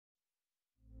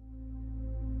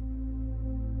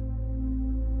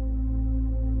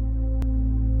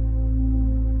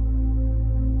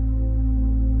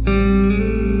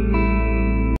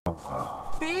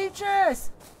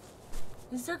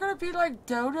Is there gonna be like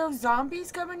dodo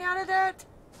zombies coming out of that?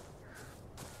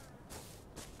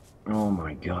 Oh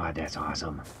my god, that's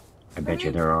awesome. I bet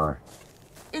you there are.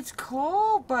 It's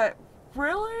cool, but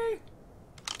really?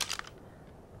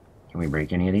 Can we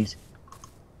break any of these?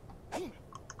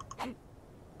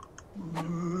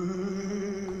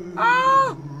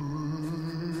 Oh!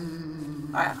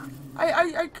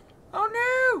 I, oh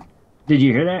no! Did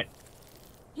you hear that?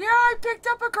 Yeah, I picked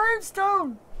up a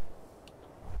gravestone!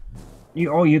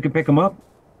 You can pick them up?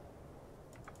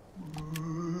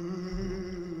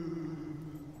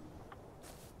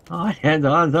 Oh, that's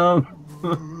awesome.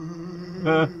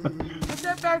 Put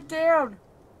that back down.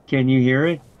 Can you hear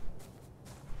it?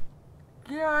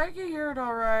 Yeah, I can hear it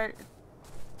alright.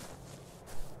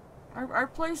 I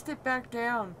placed it back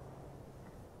down.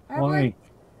 Why?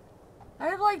 I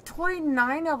have like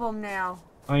 29 of them now.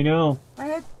 I know. I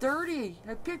had 30.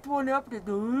 I picked one up and it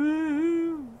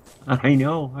goes. I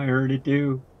know. I heard it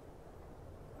too.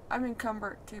 I'm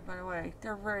encumbered too, by the way.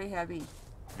 They're very heavy.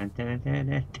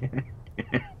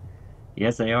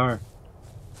 Yes, they are.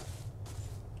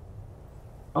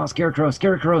 Oh, scarecrow,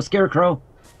 scarecrow, scarecrow.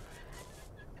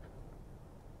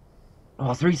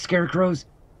 Oh, 3 scarecrows.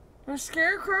 There's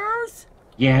scarecrows?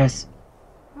 Yes.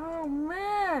 Oh,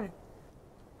 man.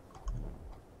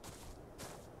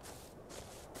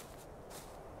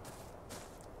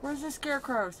 Where's the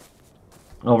scarecrows?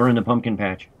 Over in the pumpkin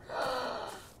patch.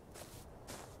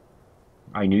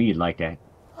 I knew you'd like that.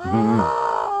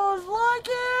 Oh, look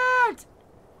it!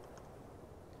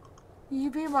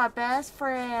 You be my best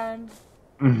friend.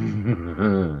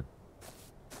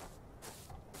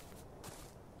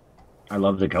 I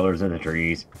love the colors of the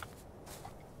trees.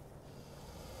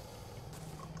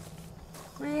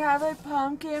 We have a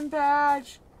pumpkin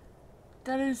patch.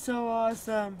 That is so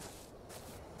awesome.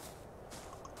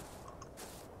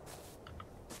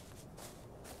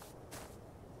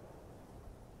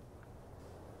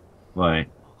 What?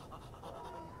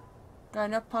 Got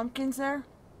enough pumpkins there?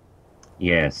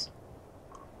 Yes.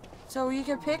 So you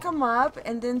can pick them up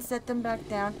and then set them back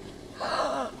down.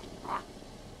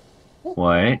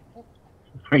 What?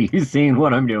 Are you seeing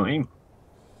what I'm doing?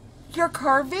 You're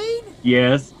carving?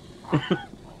 Yes.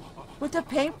 With a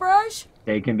paintbrush?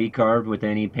 They can be carved with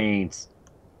any paints.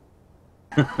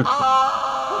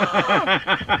 Oh!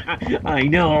 I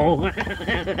know.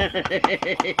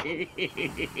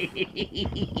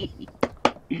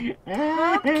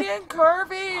 Pumpkin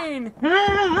carving!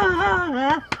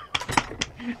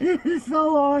 This is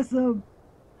so awesome.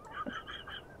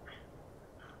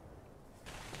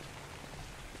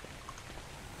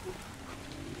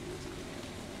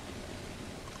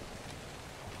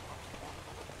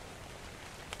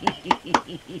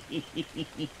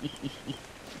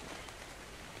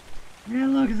 It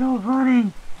looks so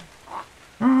funny.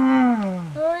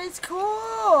 Oh, it's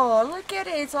cool. Look at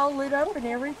it. It's all lit up and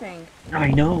everything. I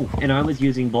know, and I was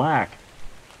using black.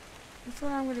 That's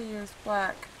what I'm going to use,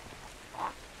 black.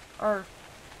 Or,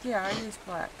 yeah, I use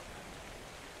black.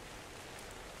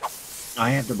 I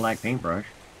have the black paintbrush.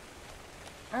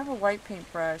 I have a white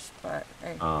paintbrush, but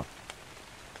hey. Oh.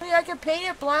 Hey, I can paint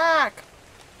it black.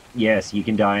 Yes, you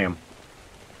can dye them.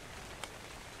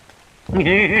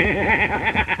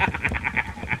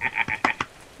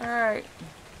 Alright.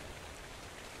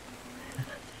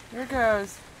 Here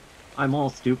goes. I'm all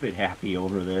stupid happy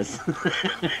over this.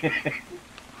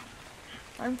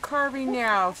 I'm carving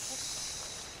now.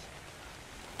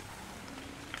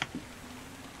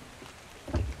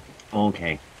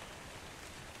 Okay.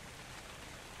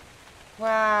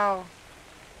 Wow.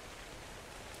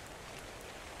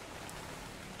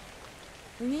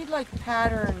 We need like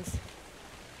patterns.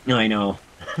 I know.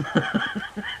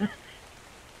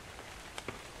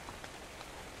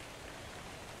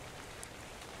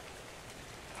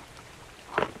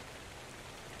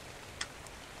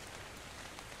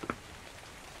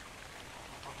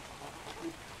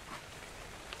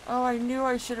 Oh, I knew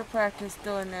I should have practiced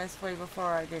doing this way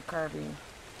before I did carving.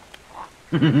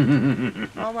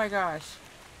 Oh my gosh.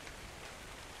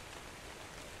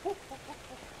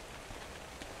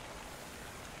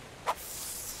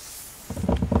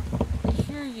 I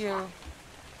hear you.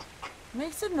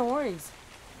 Makes a noise.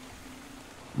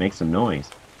 Make some noise.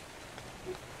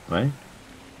 What?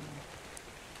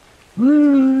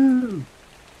 Woo!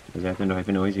 Is that the type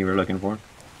of noise you were looking for?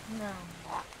 No.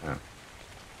 Oh.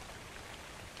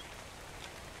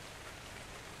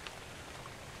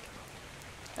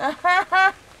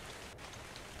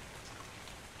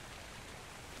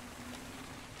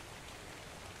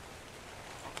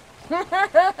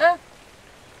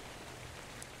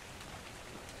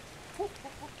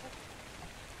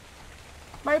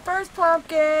 My first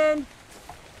pumpkin.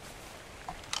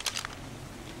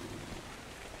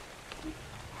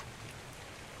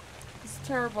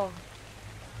 terrible.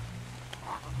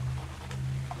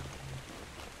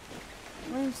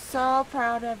 I'm so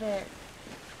proud of it.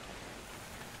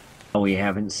 We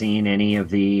haven't seen any of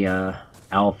the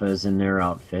alphas in their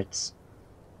outfits.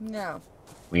 No.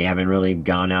 We haven't really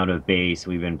gone out of base.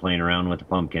 We've been playing around with the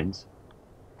pumpkins.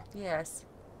 Yes.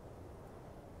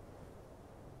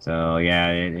 So yeah,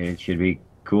 it should be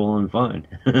cool and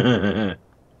fun.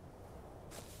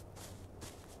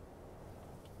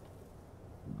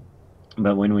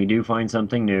 But when we do find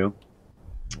something new,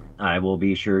 I will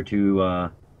be sure to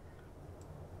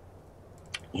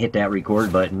hit that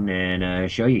record button and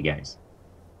show you guys.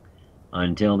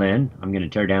 Until then, I'm going to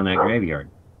tear down that graveyard.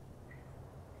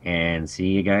 And see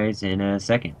you guys in a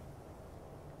second.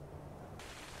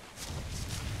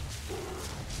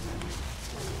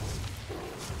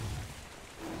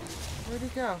 Where'd he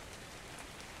go?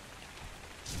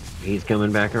 He's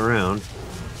coming back around.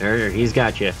 There, he's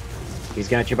got you. He's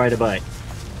got you by the butt.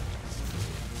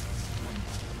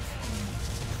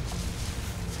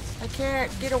 I can't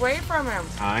get away from him.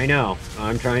 I know.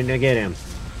 I'm trying to get him.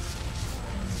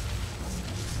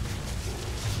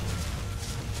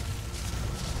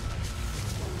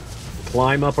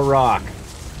 Climb up a rock.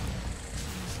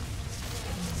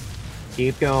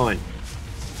 Keep going.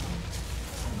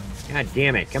 God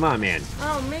damn it. Come on, man.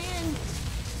 Oh, man.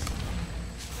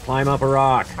 Climb up a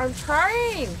rock. I'm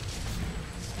trying.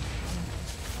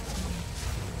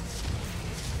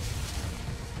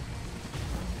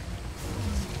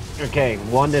 Okay,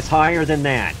 one that's higher than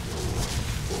that.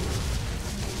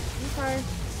 Okay.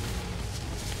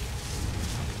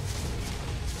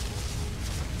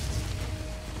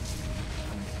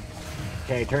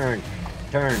 Okay, turn.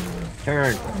 Turn.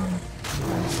 Turn.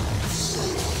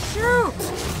 Shoot!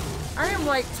 I am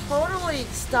like totally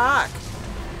stuck.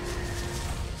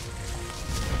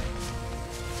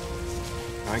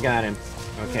 I got him.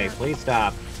 Okay, please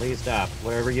stop. Please stop.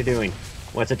 Whatever you're doing.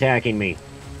 What's attacking me?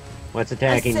 What's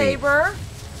attacking A me? saber.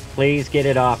 Please get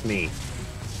it off me.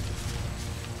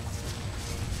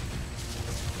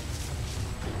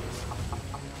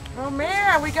 Oh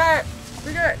man, we got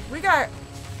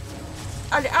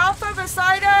an alpha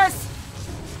beside us.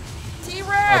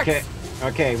 T-Rex.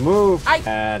 Okay, move.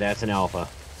 That's an alpha.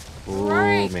 Ooh,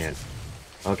 Right. man.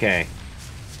 Okay.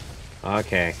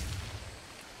 Okay.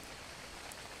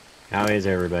 How is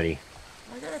everybody?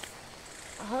 I gotta,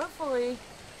 hopefully.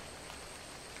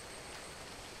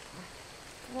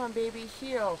 Come on, baby,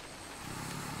 heal.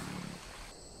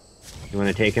 You want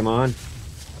to take him on?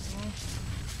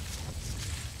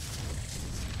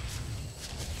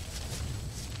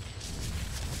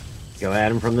 Go at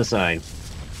him from the side.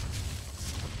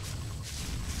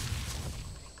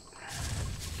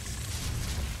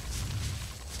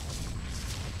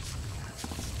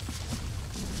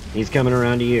 He's coming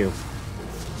around to you.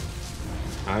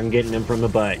 I'm getting him from the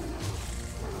butt.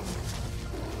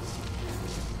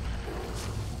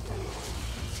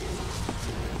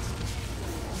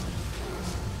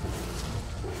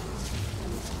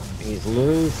 He's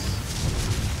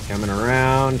loose. Coming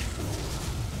around.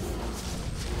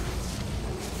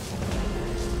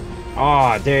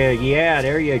 Oh, there, yeah,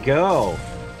 there you go.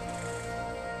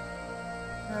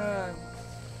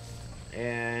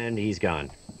 And he's gone.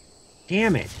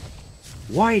 Damn it.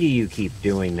 Why do you keep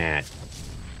doing that?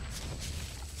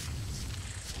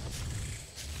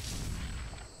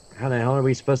 How the hell are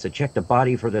we supposed to check the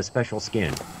body for the special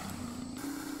skin?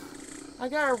 I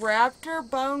got a raptor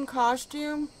bone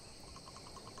costume.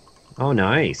 Oh,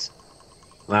 nice.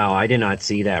 Wow, I did not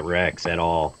see that Rex at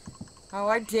all. Oh,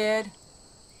 I did.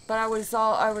 But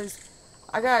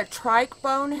I got a trike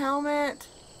bone helmet.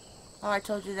 Oh, I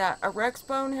told you that. A Rex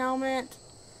bone helmet.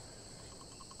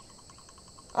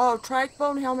 Oh, trike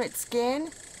bone helmet skin.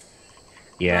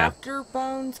 Yeah. Raptor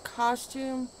bones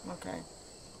costume. Okay.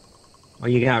 Oh,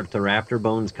 you got the Raptor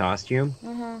Bones costume?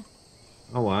 Mm-hmm.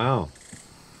 Oh, wow.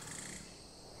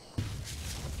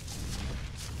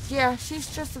 Yeah,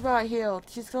 she's just about healed.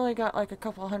 She's only got like a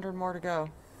couple hundred more to go.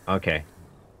 Okay.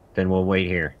 Then we'll wait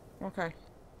here. Okay.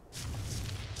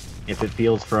 If it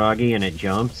feels froggy and it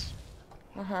jumps,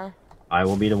 I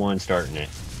will be the one starting it.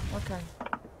 Okay.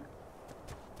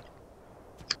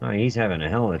 Oh, he's having a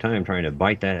hell of a time trying to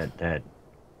bite that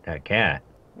cat.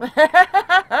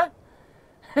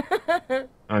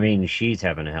 I mean, she's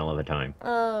having a hell of a time.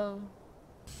 Oh.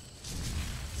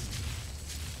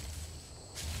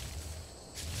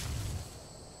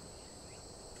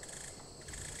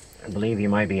 I believe you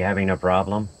might be having a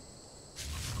problem.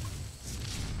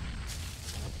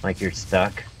 Like you're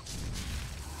stuck.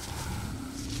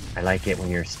 I like it when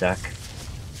you're stuck.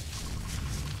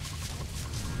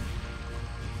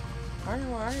 I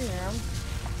know I am.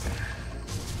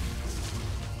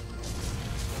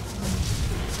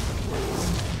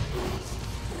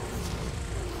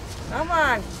 Come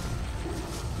on.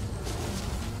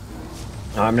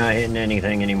 I'm not hitting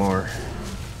anything anymore.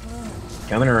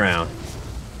 Coming around.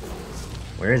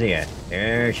 Where is he at?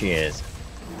 There she is.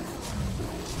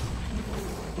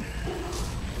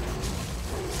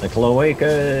 The cloaca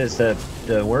is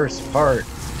the worst part.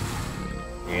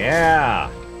 Yeah.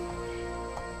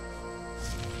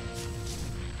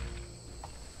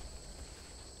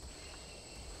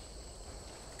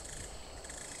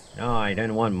 No, I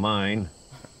didn't want mine.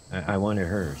 I wanted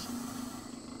hers.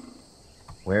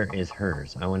 Where is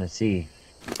hers? I want to see.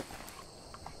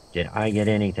 Did I get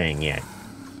anything yet?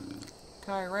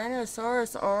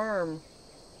 Tyrannosaurus arm.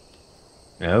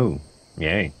 Oh,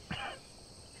 yay.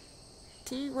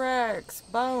 T-Rex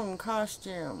bone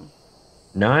costume.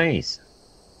 Nice.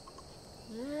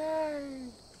 Yay.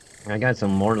 I got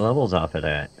some more levels off of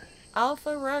that.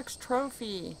 Alpha Rex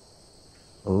trophy.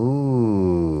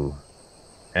 Ooh.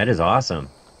 That is awesome.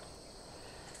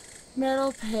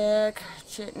 Metal pick.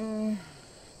 Chitin.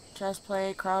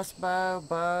 Chestplate. Crossbow.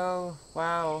 Bow.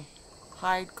 Wow.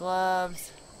 Hide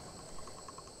gloves.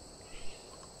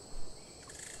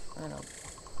 And a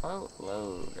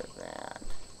boatload of that.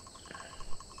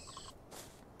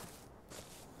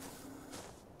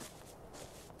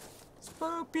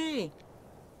 Spoopy.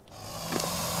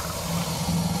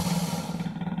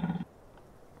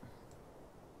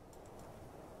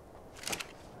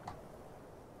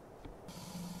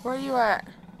 Where are you at?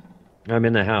 I'm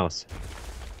in the house.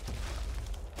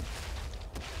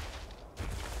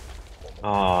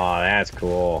 Oh, that's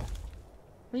cool.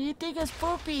 What do you think of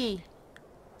Spoopy?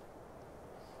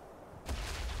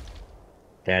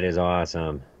 That is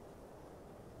awesome.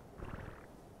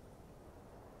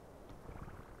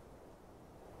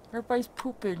 Everybody's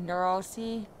pooping. They're all,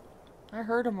 see? I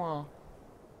heard them all.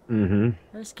 Mm-hmm.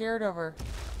 They're scared of her.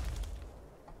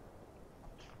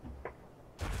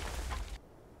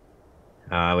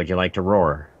 Would you like to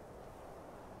roar?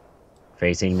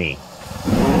 Facing me.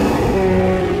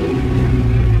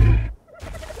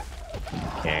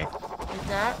 Okay. Like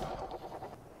that?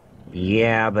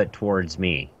 Yeah, but towards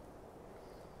me.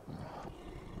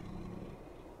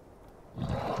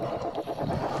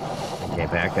 Okay,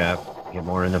 back up. Get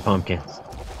more in the pumpkins.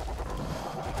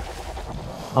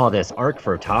 Oh, this ARK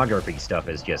photography stuff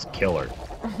is just killer.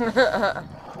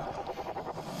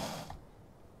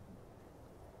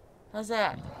 How's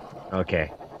that? Okay.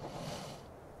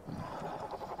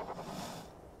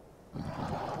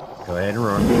 Go ahead and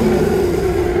run.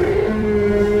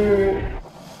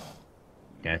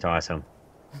 That's awesome.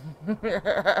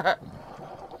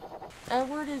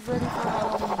 Edward is ready for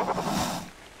Halloween.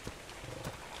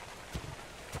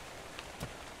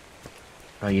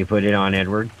 Oh, you put it on,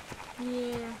 Edward?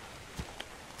 Yeah.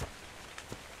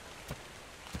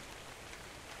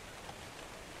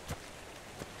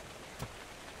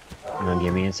 Oh,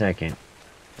 give me a second.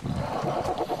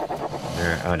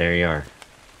 There, oh, there you are.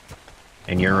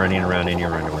 And you're running around in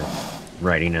your underwear,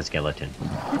 riding a skeleton.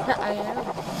 I am.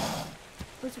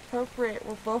 It's appropriate.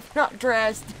 We're both not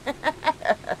dressed.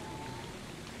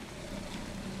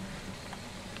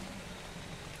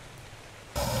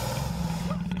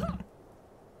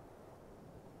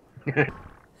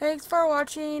 Thanks for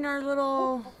watching our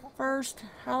little first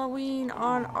Halloween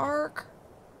on ARK.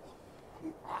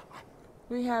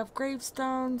 We have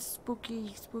gravestones,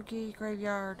 spooky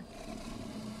graveyard.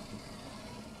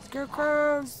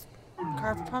 Scarecrows,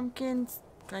 carved pumpkins,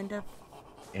 kind of.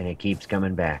 And it keeps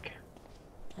coming back.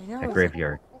 I know. A It's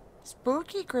graveyard. a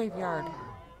spooky graveyard.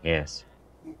 Yes.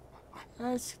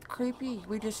 That's creepy.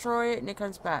 We destroy it and it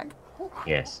comes back.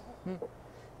 Yes.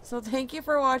 So thank you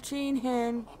for watching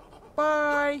and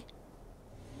bye.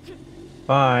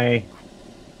 Bye.